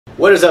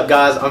What is up,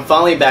 guys? I'm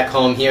finally back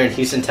home here in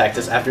Houston,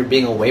 Texas after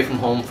being away from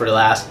home for the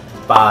last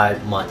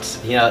 5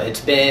 months. You know,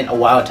 it's been a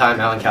wild time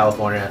out in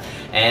California,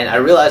 and I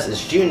realize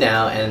it's June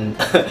now, and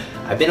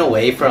I've been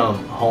away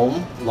from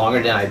home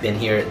longer than I've been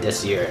here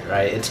this year,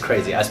 right? It's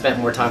crazy. I spent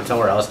more time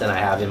somewhere else than I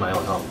have in my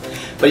own home.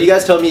 But you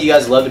guys told me you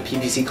guys love the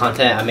PPC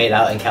content I made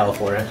out in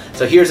California,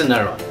 so here's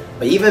another one.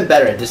 But even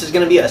better, this is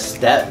going to be a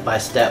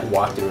step-by-step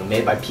walkthrough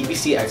made by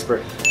PPC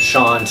expert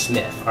Sean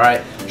Smith.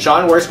 Alright,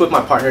 Sean works with my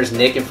partners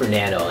Nick and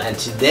Fernando, and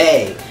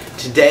today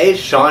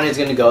Sean is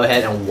going to go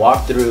ahead and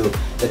walk through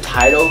the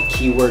title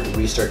keyword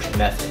research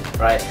method.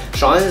 Right,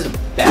 Sean is a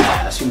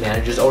badass who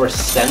manages over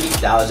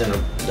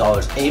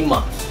 $70,000 a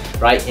month,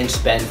 right, in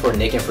spend for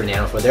Nick and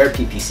Fernando for their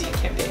PPC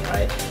campaign,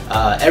 right,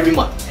 every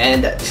month.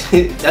 And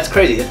that's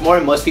crazy. It's more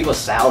than most people's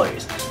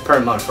salaries per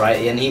month,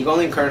 right? And he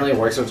only currently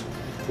works with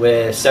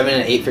 7-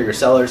 and 8-figure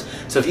sellers.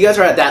 So if you guys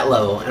are at that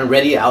level and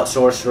ready to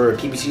outsource for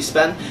PPC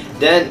spend,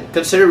 then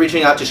consider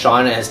reaching out to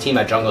Sean and his team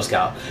at Jungle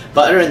Scout.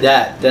 But other than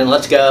that, then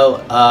let's go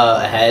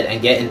ahead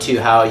and get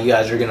into how you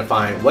guys are going to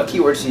find what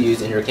keywords to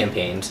use in your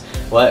campaigns,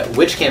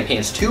 which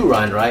campaigns to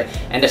run, right,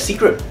 and the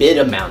secret bid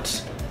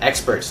amounts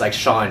experts like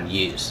Sean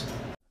use.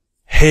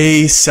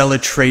 Hey, Seller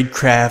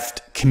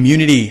Tradecraft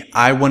community.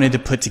 I wanted to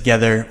put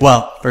together,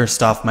 well,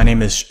 first off, my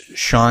name is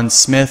Sean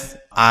Smith.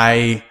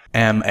 I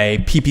am a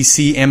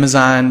PPC,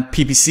 Amazon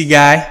PPC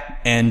guy,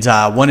 and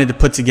wanted to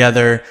put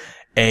together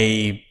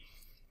a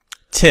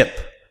tip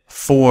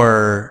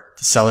for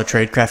the Seller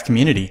Tradecraft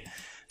community.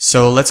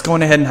 So let's go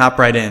ahead and hop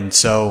right in.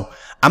 So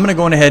I'm going to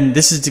go ahead and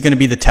this is going to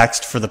be the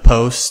text for the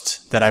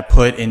post that I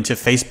put into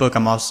Facebook.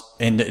 I'm also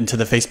into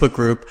the Facebook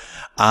group.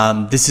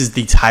 This is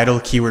the title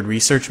keyword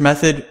research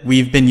method.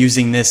 We've been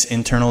using this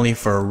internally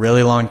for a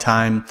really long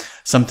time.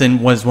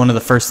 Something was one of the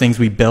first things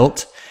we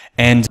built.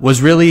 And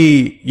was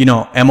really, you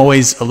know, I'm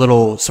always a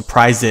little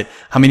surprised at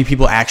how many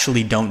people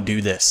actually don't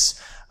do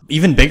this.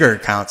 Even bigger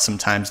accounts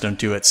sometimes don't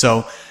do it.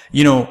 So,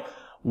 you know,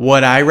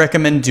 what I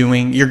recommend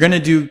doing, you're going to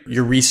do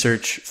your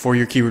research for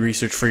your keyword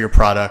research for your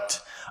product.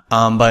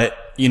 But,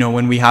 you know,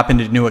 when we hop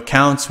into new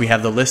accounts, we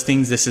have the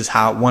listings. This is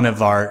how one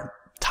of our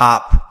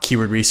top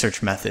keyword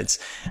research methods.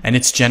 And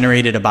it's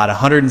generated about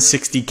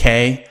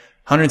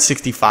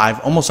 165,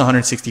 almost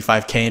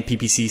 165K in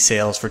PPC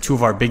sales for 2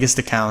 of our biggest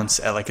accounts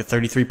at like a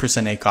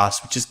 33%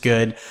 ACoS, which is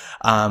good,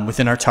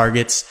 within our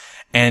targets.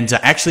 And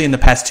actually in the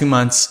past 2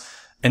 months,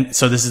 and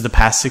so this is the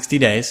past 60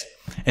 days,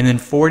 and then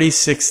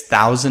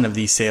 46,000 of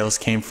these sales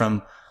came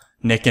from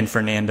Nick and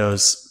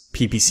Fernando's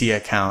PPC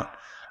account.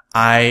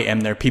 I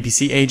am their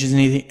PPC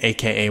agency,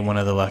 aka one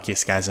of the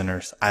luckiest guys on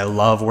earth. I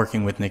love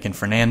working with Nick and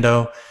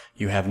Fernando.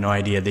 You have no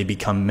idea. They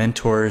become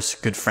mentors,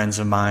 good friends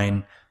of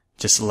mine,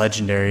 just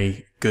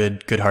legendary,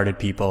 good-hearted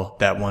people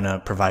that want to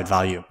provide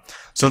value.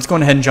 So let's go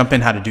ahead and jump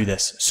in how to do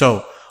this.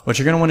 So what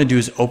you're going to want to do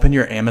is open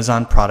your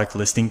Amazon product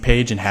listing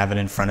page and have it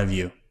in front of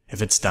you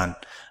if it's done.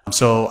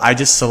 So I'm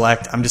just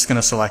going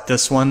to select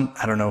this one.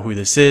 I don't know who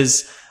this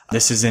is.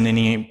 This isn't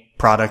any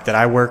product that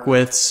I work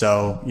with.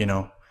 So, you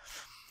know,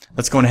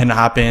 let's go ahead and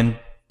hop in.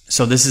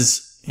 So this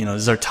is, you know,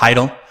 this is our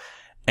title.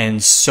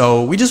 And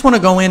so we just want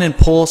to go in and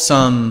pull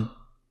some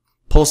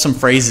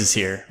phrases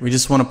here. We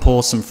just want to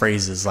pull some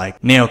phrases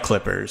like nail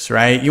clippers,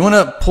 right? You want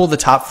to pull the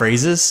top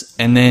phrases,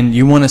 and then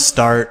you want to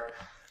start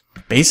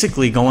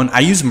basically going, I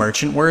use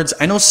merchant words.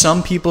 I know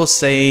some people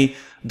say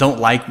don't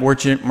like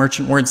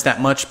merchant words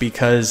that much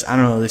because, I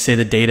don't know, they say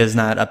the data is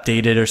not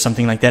updated or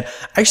something like that.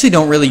 I actually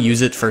don't really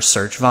use it for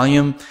search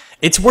volume.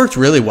 It's worked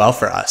really well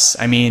for us.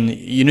 I mean,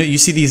 you know, you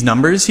see these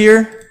numbers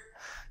here?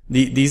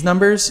 These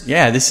numbers?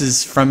 Yeah, this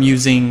is from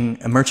using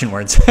merchant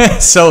words.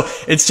 So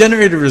it's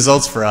generated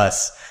results for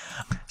us.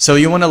 So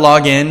you want to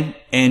log in,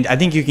 and I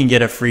think you can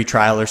get a free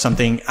trial or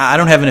something. I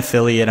don't have an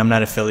affiliate. I'm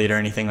not affiliate or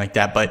anything like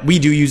that, but we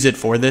do use it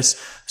for this.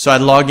 So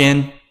I'd log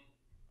in.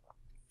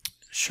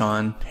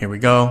 Sean, here we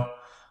go.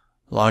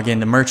 Log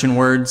into Merchant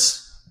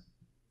Words.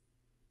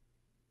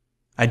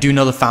 I do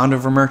know the founder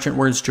of Merchant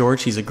Words,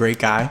 George. He's a great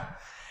guy.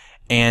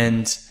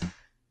 And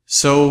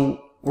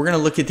so we're going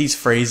to look at these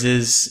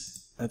phrases.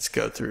 Let's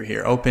go through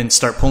here. Open,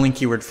 start pulling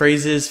keyword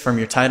phrases from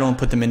your title and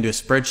put them into a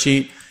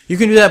spreadsheet. You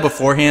can do that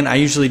beforehand. I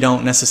usually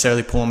don't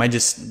necessarily pull them. I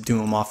just do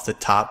them off the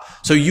top.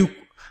 So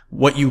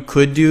what you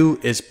could do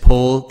is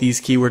pull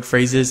these keyword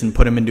phrases and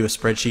put them into a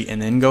spreadsheet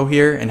and then go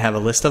here and have a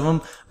list of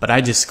them. But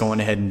I just go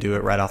ahead and do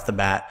it right off the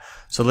bat.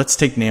 So let's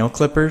take nail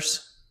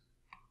clippers,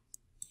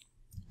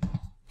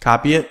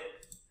 copy it.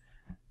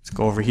 Let's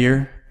go over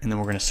here, and then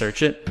we're going to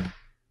search it.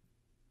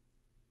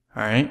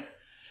 All right.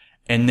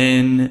 And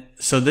then,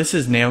 so this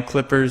is nail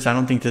clippers. I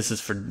don't think this is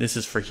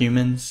for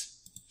humans.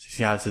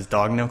 See how it says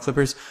dog nail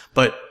clippers?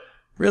 But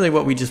really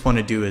what we just want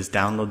to do is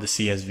download the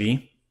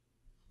CSV.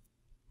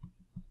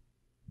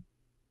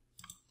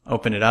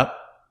 Open it up.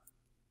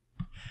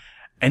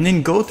 And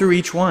then go through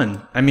each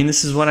one. I mean,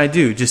 this is what I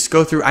do. Just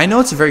go through. I know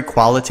it's a very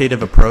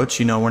qualitative approach.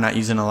 You know, we're not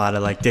using a lot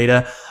of like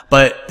data,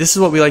 but this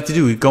is what we like to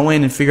do. We go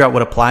in and figure out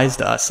what applies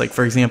to us. Like,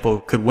 for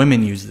example, could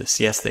women use this?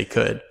 Yes, they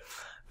could.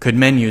 Could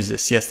men use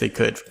this? Yes, they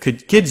could.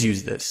 Could kids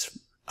use this?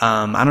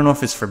 I don't know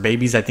if it's for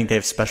babies. I think they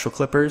have special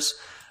clippers.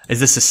 Is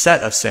this a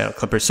set of sale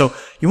clippers? So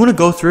you want to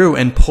go through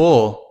and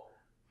pull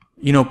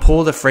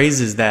the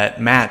phrases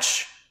that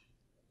match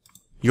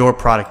your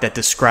product, that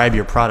describe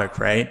your product,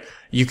 right?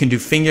 You can do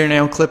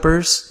fingernail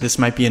clippers. This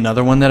might be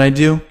another one that I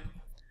do.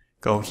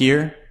 Go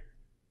here,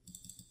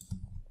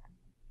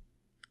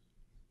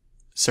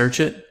 search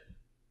it,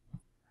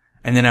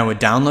 and then I would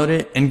download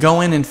it and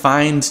go in and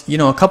find,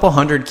 a couple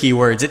hundred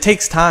keywords. It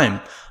takes time,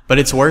 but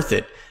it's worth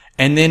it.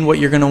 And then what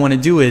you're going to want to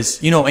do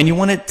is, and you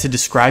want it to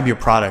describe your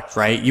product,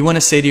 right? You want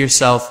to say to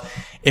yourself,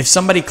 if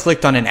somebody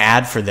clicked on an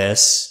ad for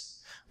this,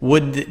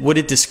 would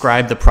it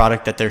describe the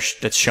product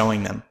that's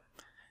showing them?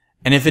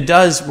 And if it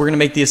does, we're going to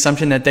make the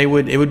assumption that it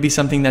would be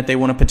something that they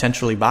want to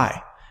potentially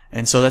buy.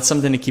 And so that's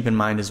something to keep in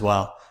mind as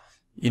well.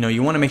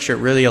 You want to make sure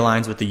it really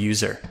aligns with the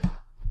user.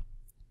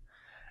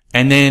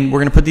 And then we're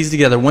going to put these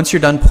together. Once you're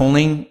done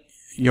pulling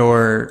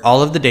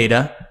all of the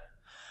data,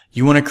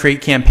 you want to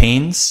create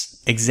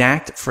campaigns,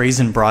 exact, phrase,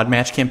 and broad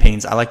match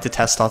campaigns. I like to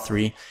test all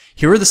three.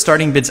 Here are the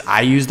starting bids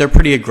I use. They're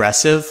pretty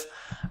aggressive.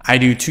 I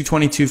do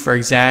 $2.22 for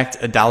exact,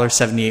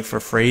 $1.78 for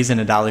phrase, and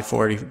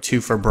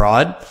 $1.42 for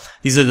broad.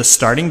 These are the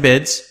starting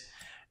bids.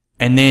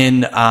 And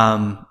then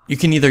you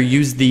can either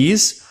use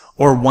these,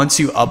 or once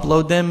you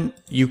upload them,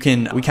 we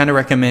kind of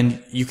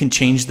recommend you can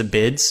change the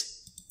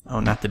bids. Oh,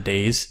 not the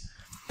days.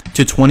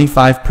 To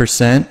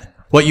 25%.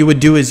 What you would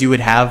do is you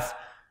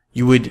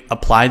would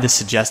apply the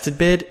suggested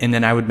bid, and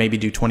then I would maybe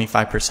do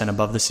 25%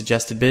 above the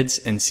suggested bids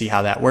and see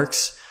how that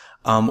works.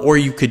 Or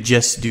you could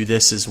just do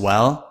this as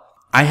well.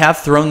 I have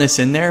thrown this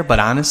in there, but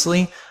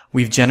honestly,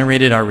 we've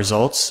generated our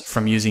results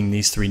from using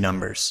these three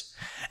numbers.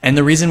 And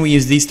the reason we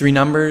use these three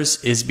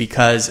numbers is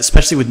because,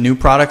 especially with new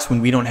products, when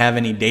we don't have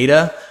any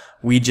data,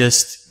 we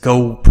just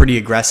go pretty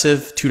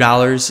aggressive.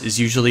 $2 is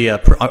usually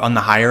on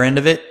the higher end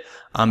of it.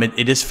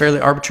 It is fairly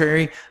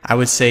arbitrary. I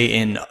would say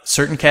in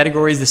certain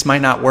categories, this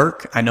might not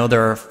work. I know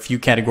there are a few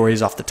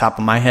categories off the top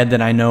of my head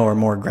that I know are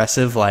more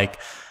aggressive, like,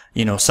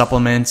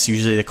 supplements.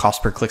 Usually the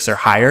cost per clicks are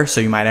higher, so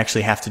you might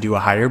actually have to do a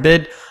higher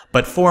bid.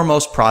 But for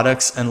most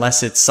products,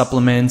 unless it's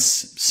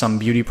supplements, some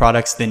beauty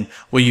products, then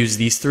we'll use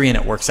these three and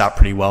it works out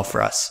pretty well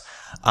for us.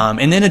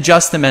 And then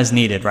adjust them as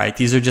needed, right?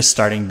 These are just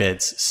starting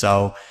bids,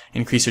 so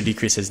increase or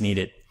decrease as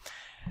needed.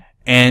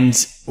 And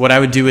what I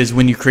would do is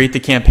when you create the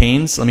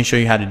campaigns, let me show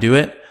you how to do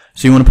it.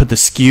 So you want to put the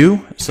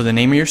SKU, so the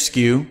name of your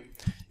SKU.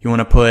 You want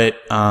to put,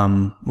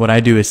 what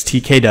I do is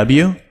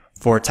TKW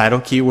for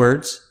title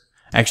keywords.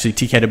 Actually,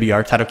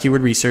 TKWR, title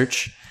keyword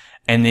research.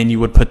 And then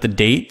you would put the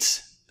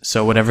date.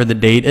 So whatever the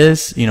date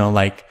is,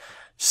 like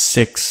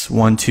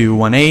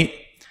 6/12/18,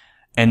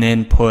 and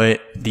then put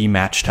the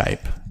match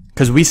type.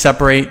 Because we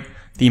separate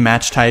the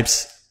match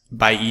types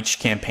by each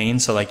campaign.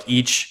 So like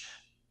each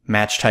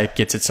match type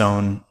gets its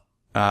own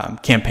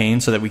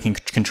campaign so that we can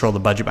control the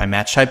budget by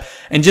match type.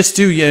 And just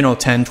do,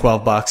 $10,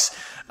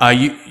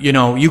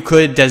 $12. You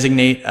could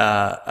designate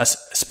a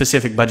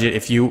specific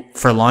budget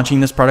for launching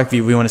this product.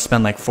 If we want to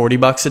spend like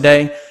 $40 a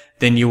day,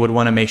 then you would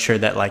want to make sure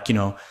that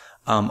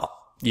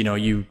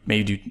you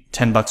maybe do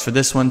 $10 for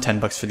this one,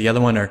 $10 for the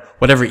other one, or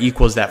whatever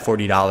equals that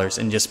 $40,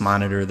 and just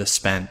monitor the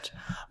spend.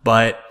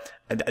 But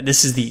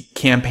this is the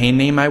campaign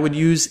name I would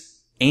use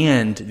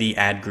and the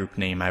ad group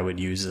name I would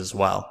use as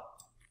well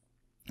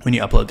when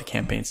you upload the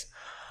campaigns.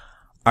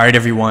 All right,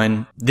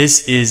 everyone.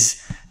 This is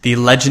the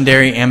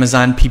legendary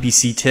Amazon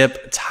PPC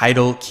tip,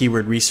 title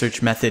keyword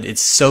research method.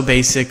 It's so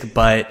basic,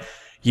 but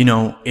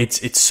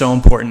it's so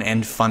important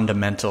and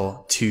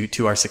fundamental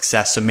to our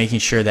success. So making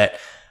sure that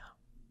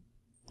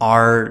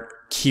our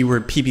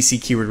PPC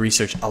keyword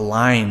research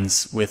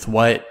aligns with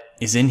what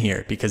is in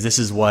here, because this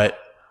is what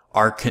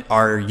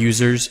our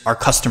users, our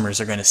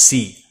customers are going to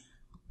see.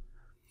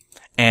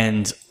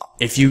 And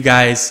if you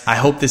guys, I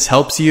hope this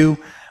helps you.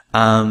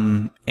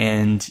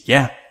 And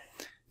yeah,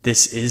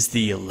 this is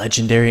the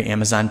legendary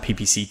Amazon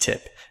PPC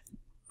tip.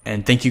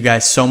 And thank you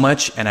guys so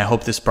much. And I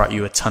hope this brought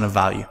you a ton of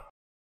value.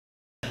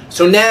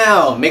 So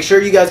now make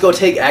sure you guys go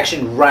take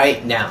action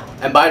right now.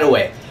 And by the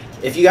way,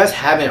 if you guys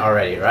haven't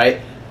already,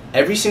 right?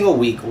 Every single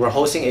week, we're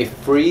hosting a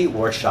free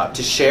workshop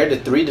to share the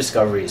 3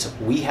 discoveries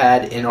we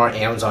had in our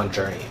Amazon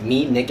journey,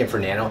 me, Nick, and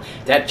Fernando,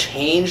 that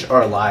changed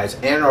our lives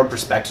and our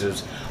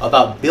perspectives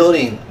about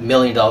building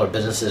million-dollar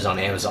businesses on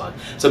Amazon.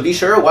 So be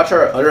sure to watch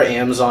our other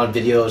Amazon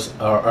videos,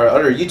 or our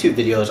other YouTube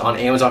videos on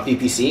Amazon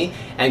PPC,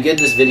 and give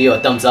this video a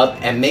thumbs up,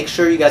 and make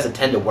sure you guys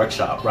attend the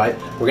workshop, right?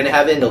 We're going to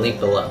have it in the link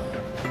below.